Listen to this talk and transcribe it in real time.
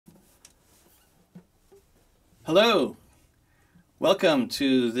Hello, welcome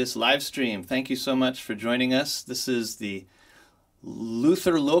to this live stream. Thank you so much for joining us. This is the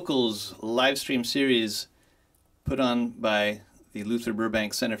Luther Locals live stream series put on by the Luther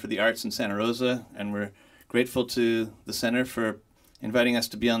Burbank Center for the Arts in Santa Rosa, and we're grateful to the center for inviting us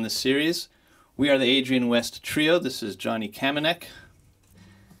to be on this series. We are the Adrian West Trio. This is Johnny Kamenek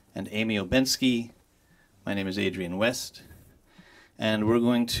and Amy Obensky. My name is Adrian West, and we're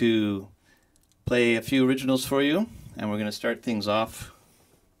going to play a few originals for you, and we're going to start things off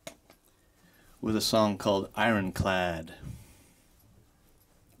with a song called Ironclad.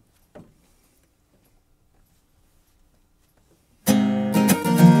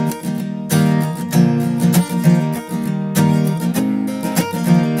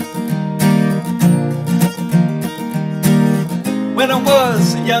 When I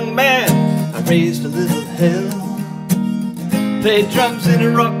was a young man, I raised a little hell, played drums in a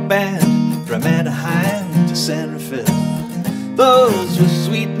rock band from Anaheim to San Rafael. Those were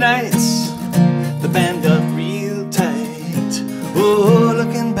sweet nights, the band got real tight. Oh,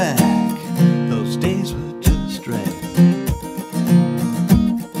 looking back, those days were just right.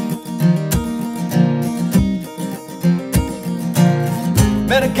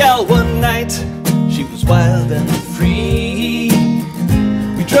 Met a gal one night, she was wild and free.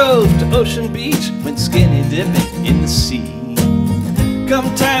 We drove to Ocean Beach, went skinny dipping in the sea.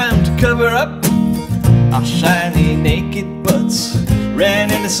 Come time to cover up our shiny naked butts,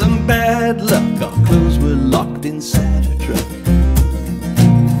 ran into some bad luck. Our clothes were locked inside her truck.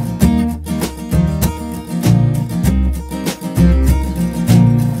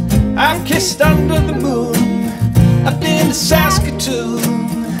 I kissed under the moon, I've been to Saskatoon,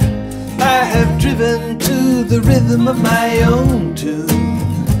 I have driven to the rhythm of my own tune,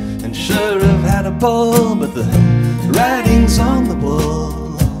 and sure have had a ball, but the writing's on the wall.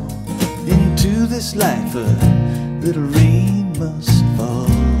 Into this life a little rain must fall.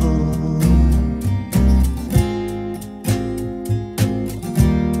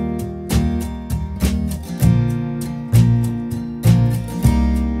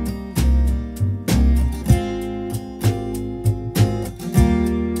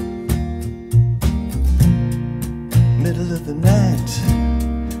 Middle of the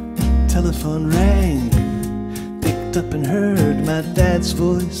night, telephone rang, picked up and heard my dad's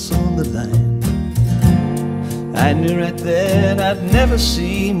voice on the line. I knew right then I'd never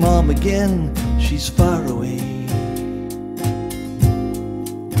see Mom again, she's far away.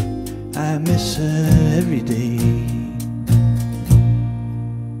 I miss her every day.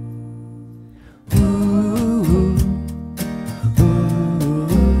 Ooh, ooh, ooh,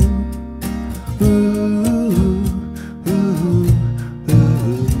 ooh, ooh,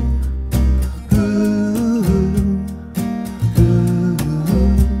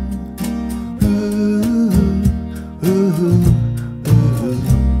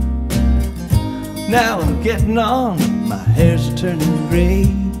 now I'm getting on, my hair's turning gray.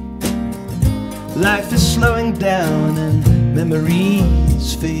 Life is slowing down and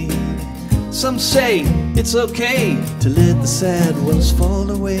memories fade. Some say it's okay to let the sad ones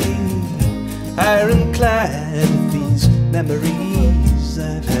fall away. Ironclad, these memories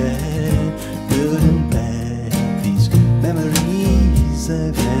I've had, good and bad, these memories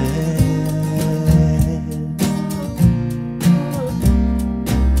I've had.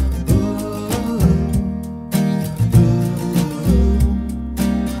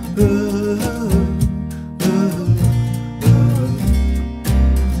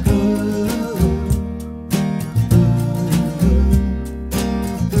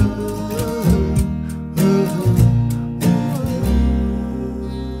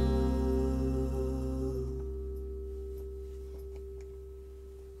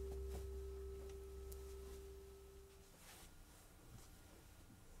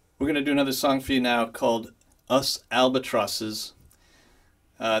 We're going to do another song for you now called Us Albatrosses.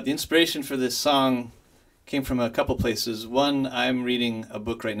 The inspiration for this song came from a couple places. One, I'm reading a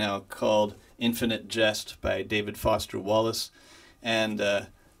book right now called Infinite Jest by David Foster Wallace, and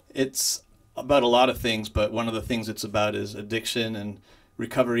it's about a lot of things, but one of the things it's about is addiction and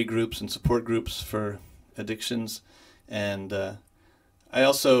recovery groups and support groups for addictions. And I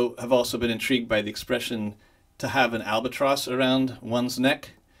have also been intrigued by the expression to have an albatross around one's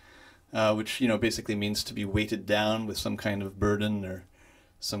neck, which basically means to be weighted down with some kind of burden or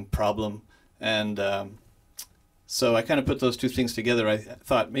some problem. And so I kind of put those two things together. I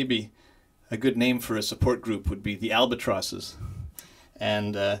thought maybe a good name for a support group would be the Albatrosses.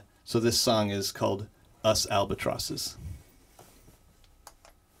 And so this song is called Us Albatrosses.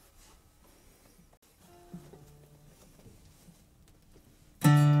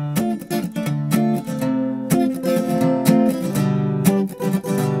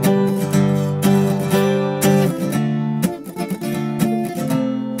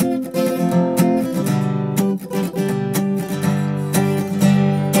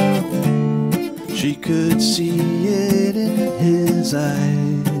 She could see it in his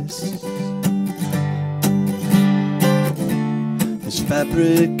eyes, his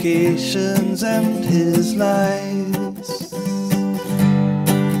fabrications and his lies.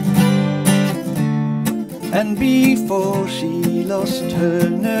 And before she lost her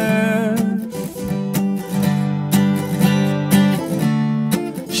nerve,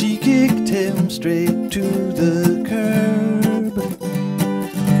 she kicked him straight to the curb.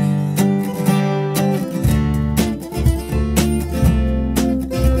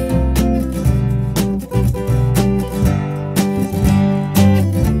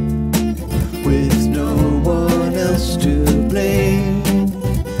 With no one else to blame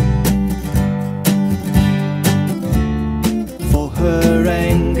for her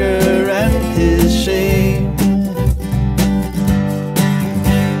anger and his shame,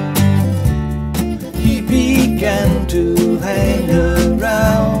 he began to hang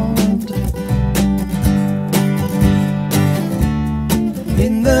around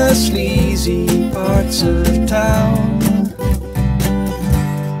in the sleazy parts of town.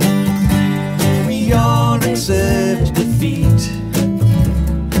 We all accept defeat,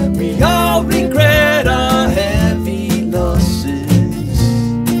 we all regret our heavy losses,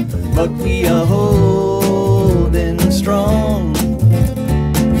 but we are holding strong.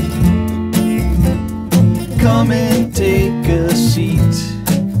 Come and take a seat,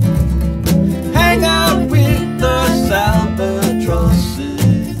 hang out with us albatrosses.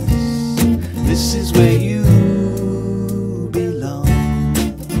 This is where you belong.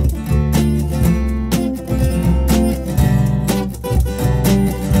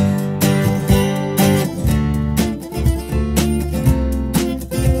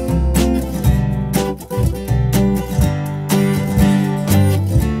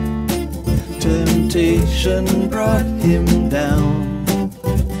 Temptation brought him down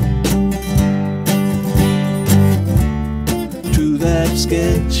to that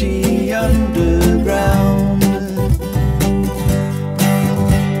sketchy underground.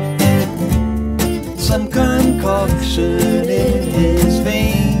 Some concoction in his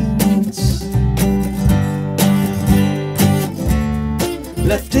veins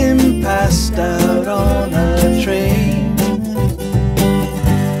left him passed out on a train.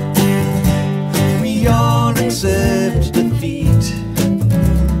 We all accept defeat,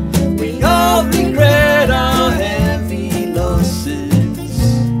 we all regret our heavy losses,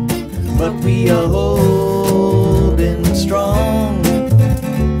 but we are holding strong.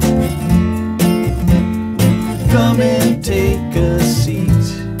 Come and take a seat,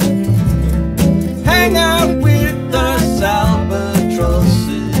 hang out with us albatrosses.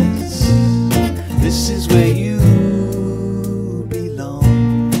 This is where you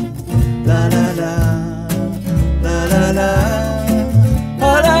belong. La la la, la la la,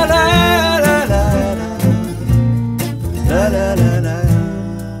 la la la, la la la, la la la la,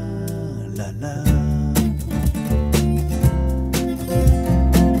 la la.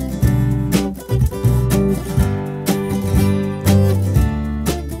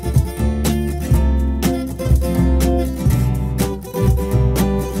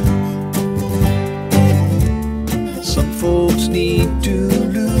 Some folks need to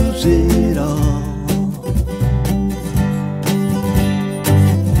lose it all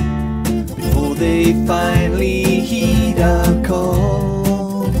before they finally heed our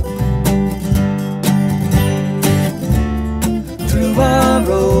call. Through our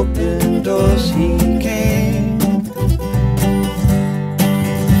open doors he came,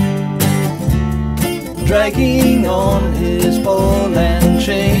 dragging on his ball and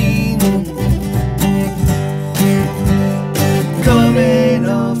chain. Coming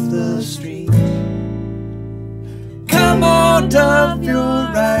off the street, come out of your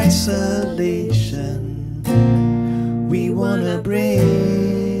isolation. We wanna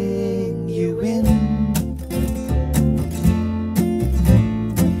bring you in.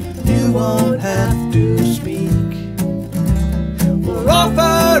 You won't have to speak or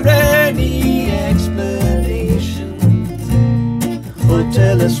offer any explanation or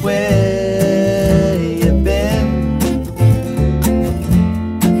tell us where you've been.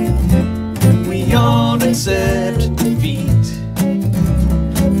 We all accept defeat,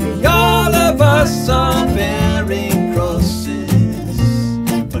 we all of us are bearing crosses,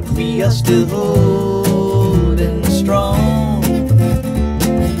 but we are still holding strong.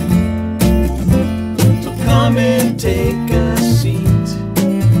 So come and take a seat,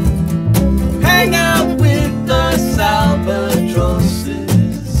 hang out with us albatrosses.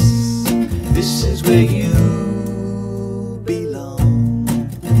 This is where you belong.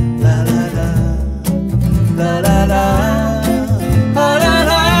 La la la, la la la, la la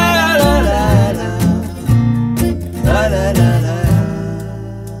la, la la la.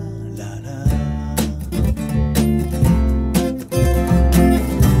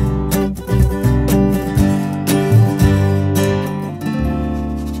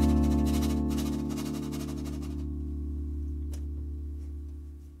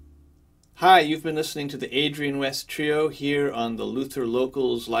 Hi, you've been listening to the Adrian West Trio here on the Luther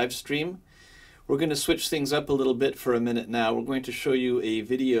Locals live stream. We're going to switch things up a little bit for a minute now. We're going to show you a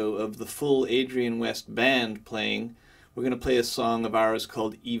video of the full Adrian West Band playing. We're going to play a song of ours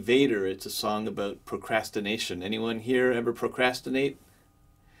called Evader. It's a song about procrastination. Anyone here ever procrastinate?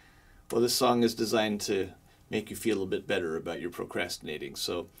 Well, this song is designed to make you feel a bit better about your procrastinating.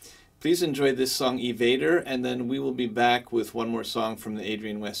 So please enjoy this song Evader, and then we will be back with one more song from the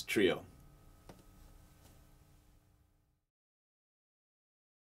Adrian West Trio.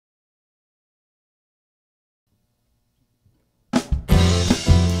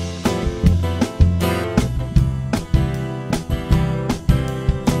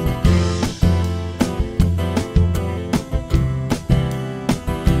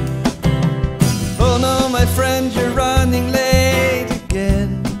 My friend, you're running late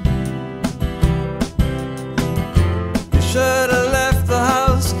again. You should have left the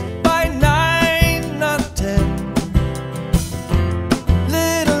house by 9, not 10.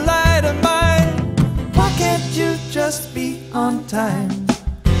 Little light of mine, why can't you just be on time?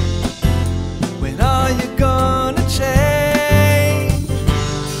 When are you gonna change?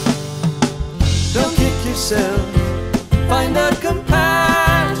 Don't kick yourself, find a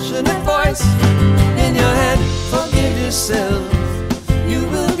compassionate voice in your head, forgive yourself. You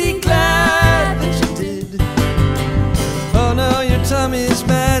will be glad that you did. Oh no, your tummy's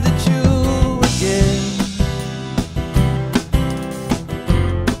mad at you again,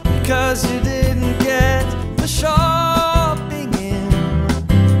 because you didn't get the shopping in.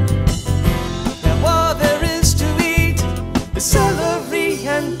 Now all there is to eat is celery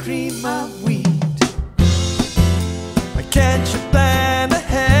and cream of wheat. Why can't you plan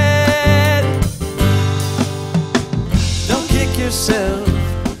ahead? Yourself,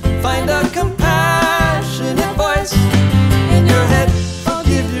 find a compassionate voice in your head,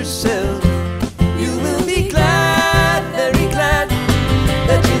 forgive yourself. You will be glad, very glad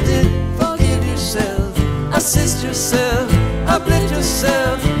that you did forgive yourself. Assist yourself, uplift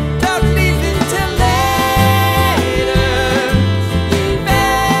yourself, don't leave it till later.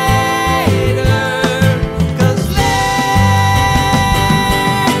 Evader, 'cause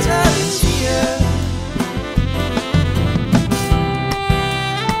later is here.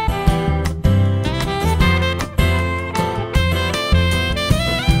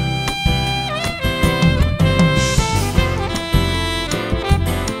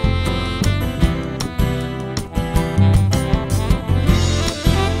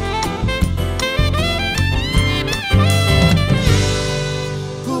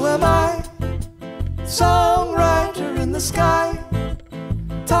 Songwriter in the sky,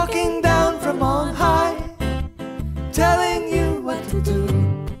 talking down from on high, telling you what to do.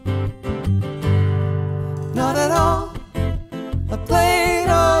 Not at all a plain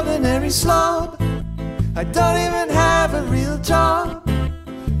ordinary slob. I don't even have a real job.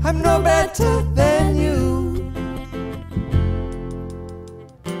 I'm no better than you.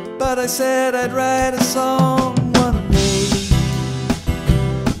 But I said I'd write a song one day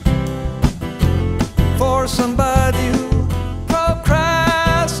for somebody who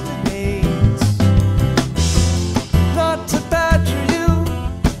procrastinates, not to badger you,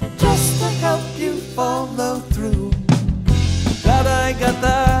 just to help you follow through. Glad I got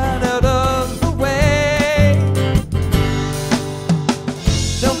that out of the way.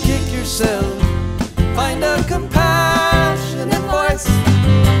 Don't kick yourself, find a compassionate voice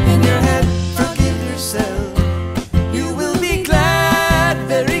in your head, forgive yourself. You will be glad,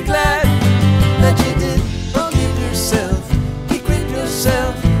 very glad that you did forgive yourself. Equip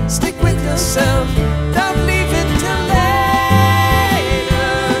yourself, stick with yourself, don't leave it till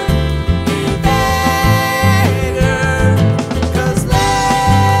later. Evader, 'cause later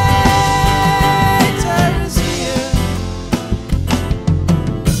is here.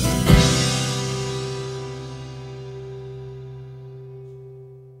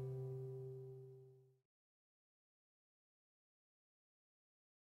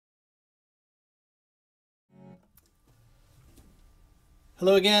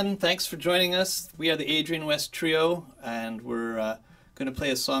 Hello again, thanks for joining us. We are the Adrian West Trio, and we're going to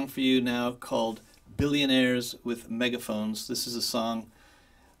play a song for you now called Billionaires with Megaphones. This is a song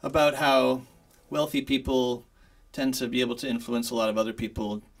about how wealthy people tend to be able to influence a lot of other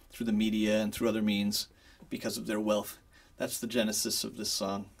people through the media and through other means because of their wealth. That's the genesis of this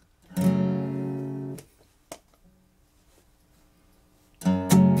song.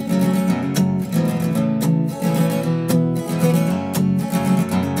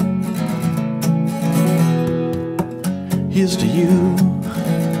 Here's to you,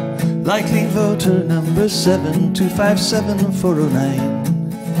 likely voter number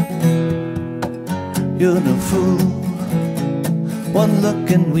 7257409. you're no fool. One look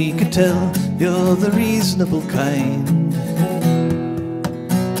and we could tell you're the reasonable kind.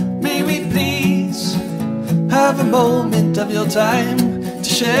 May we please have a moment of your time to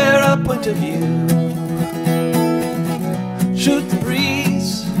share our point of view? Shoot the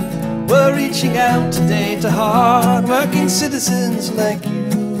breeze, we're reaching out today to hard-working citizens like you.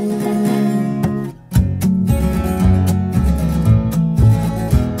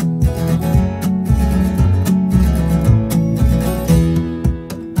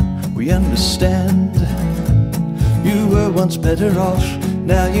 We understand you were once better off,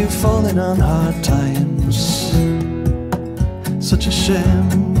 now you've fallen on hard times. Such a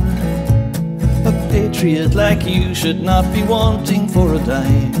shame, a patriot like you should not be wanting for a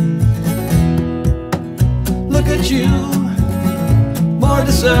dime. Look at you, more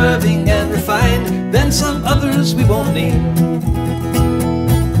deserving and refined than some others we won't name.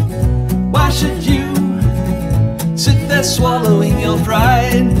 Why should you sit there swallowing your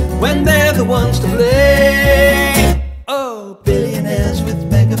pride when they're the ones to blame? Oh, billionaires with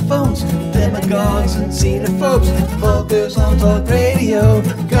megaphones, demagogues and xenophobes, hawkers on talk radio,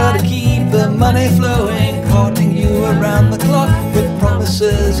 gotta keep the money flowing, courting you around the clock with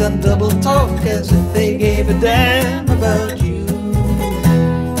promises and double talk as if they gave a damn about you.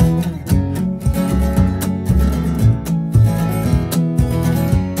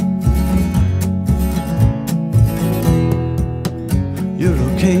 You're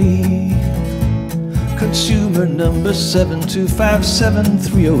okay. Consumer number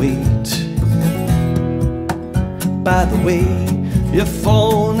 7257308. By the way, your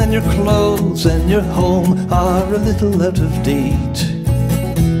phone and your clothes and your home are a little out of date.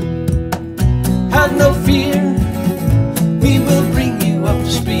 Have no fear, we will bring you up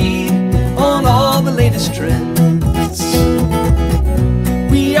to speed on all the latest trends.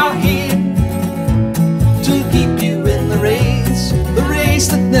 We are here to keep you in the race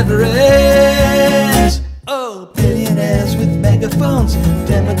that never ends. Oh, billionaires with megaphones,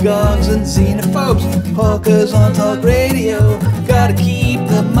 demagogues and xenophobes, hawkers on talk radio, gotta keep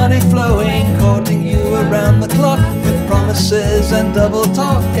the money flowing, courting you around the clock with promises and double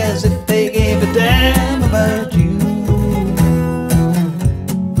talk as if they gave a damn about you.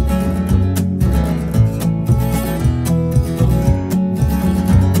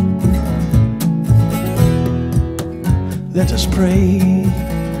 Let us pray,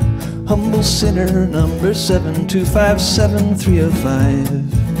 humble sinner number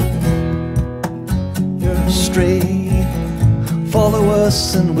 7257305. You're astray, follow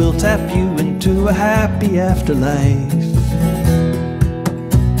us and we'll tap you into a happy afterlife.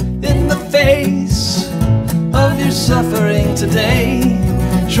 In the face of your suffering today,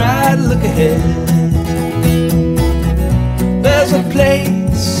 try to look ahead. There's a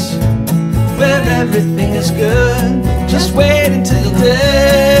place where everything is good, just wait until you're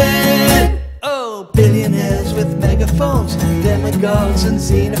dead. Oh, billionaires with megaphones, demagogues and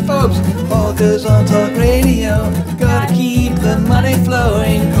xenophobes, hawkers on talk radio, gotta keep the money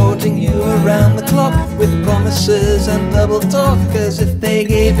flowing, courting you around the clock with promises and double talk as if they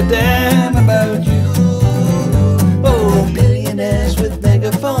gave a damn about you. Oh, billionaires with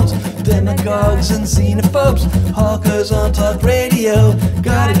megaphones, demagogues and xenophobes, hawkers on talk radio,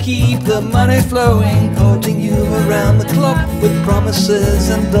 gotta keep the money flowing, courting you around the clock with promises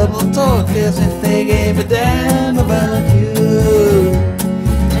and double talk as if they gave a damn about you.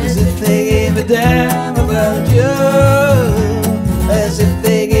 As if they gave a damn about you. As if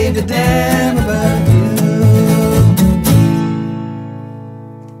they gave a damn about you.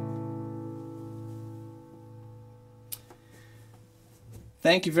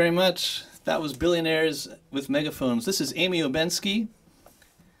 Thank you very much. That was Billionaires with Megaphones. This is Amy Obensky,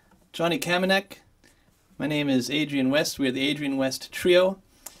 Johnny Kamenek. My name is Adrian West. We are the Adrian West Trio.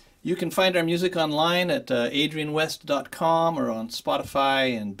 You can find our music online at adrianwest.com or on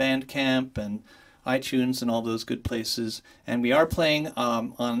Spotify and Bandcamp and iTunes and all those good places. And we are playing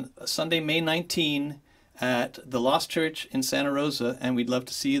on Sunday, May 19 at the Lost Church in Santa Rosa, and we'd love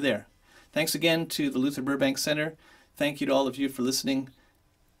to see you there. Thanks again to the Luther Burbank Center. Thank you to all of you for listening.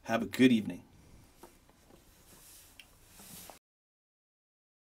 Have a good evening.